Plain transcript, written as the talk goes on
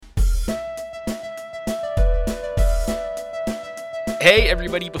Hey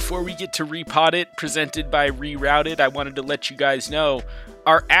everybody, before we get to Repod It, presented by Rerouted, I wanted to let you guys know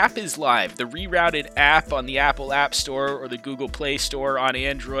our app is live. The Rerouted app on the Apple App Store or the Google Play Store on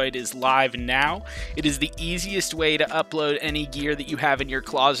Android is live now. It is the easiest way to upload any gear that you have in your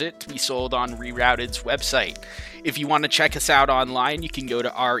closet to be sold on Rerouted's website. If you want to check us out online, you can go to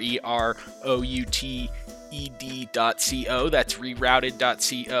rerouted.co, that's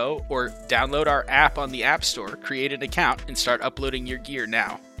rerouted.co, or download our app on the App Store, create an account, and start uploading your gear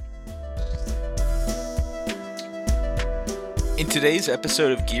now. In today's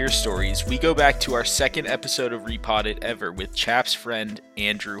episode of Gear Stories, we go back to our second episode of Repod It ever with Chap's friend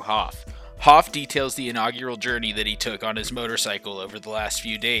Andrew Hoff. Hoff details the inaugural journey that he took on his motorcycle over the last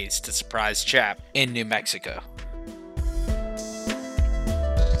few days to surprise Chap in New Mexico.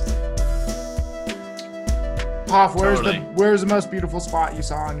 Hoff, where's the most beautiful spot you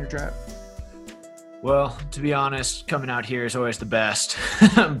saw on your trip? Well, to be honest, coming out here is always the best.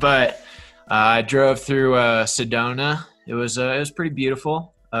 But I drove through Sedona. It was pretty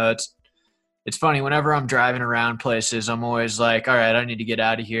beautiful. It's funny, whenever I'm driving around places, I'm always like, all right, I need to get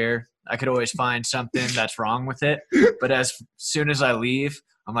out of here. I could always find something that's wrong with it. But as soon as I leave,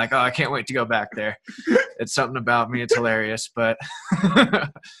 I'm like, oh, I can't wait to go back there. It's something about me. It's hilarious. But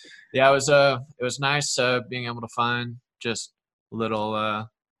yeah, it was nice being able to find just a little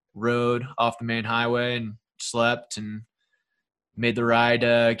road off the main highway and slept and made the ride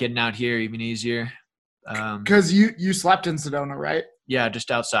getting out here even easier. Because you slept in Sedona, right? Yeah,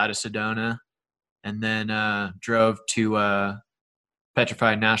 just outside of Sedona, and then drove to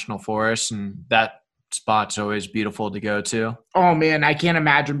Petrified National Forest, and that spot's always beautiful to go to. Oh man, I can't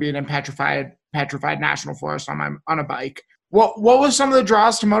imagine being in Petrified National Forest on a bike. What was some of the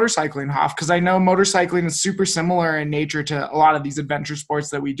draws to motorcycling, Hoff? Because I know motorcycling is super similar in nature to a lot of these adventure sports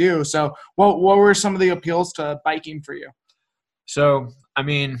that we do. So what were some of the appeals to biking for you? So, I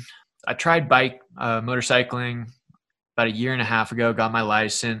mean, I tried motorcycling about a year and a half ago, got my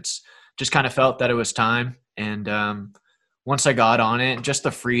license, just kind of felt that it was time. And once I got on it, just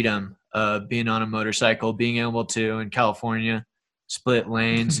the freedom of being on a motorcycle, being able to, in California, split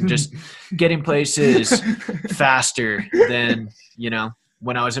lanes and just getting places faster than,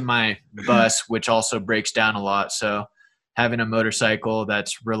 when I was in my bus, which also breaks down a lot. So having a motorcycle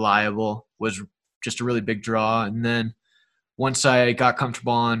that's reliable was just a really big draw. And then once I got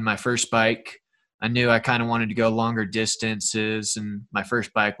comfortable on my first bike, I knew I kind of wanted to go longer distances, and my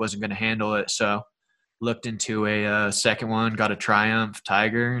first bike wasn't going to handle it. So looked into a second one, got a Triumph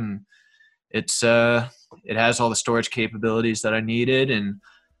Tiger, and it has all the storage capabilities that I needed. And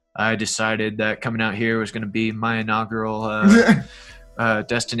I decided that coming out here was going to be my inaugural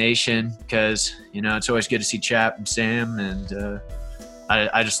destination because, it's always good to see Chap and Sam, and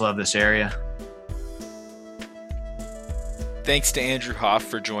I just love this area. Thanks to Andrew Hoff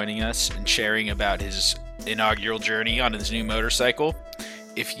for joining us and sharing about his inaugural journey on his new motorcycle.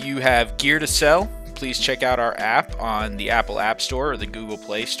 If you have gear to sell, please check out our app on the Apple App Store or the Google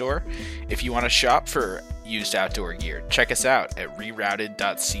Play Store. If you want to shop for used outdoor gear, check us out at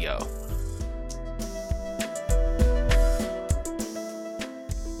rerouted.co.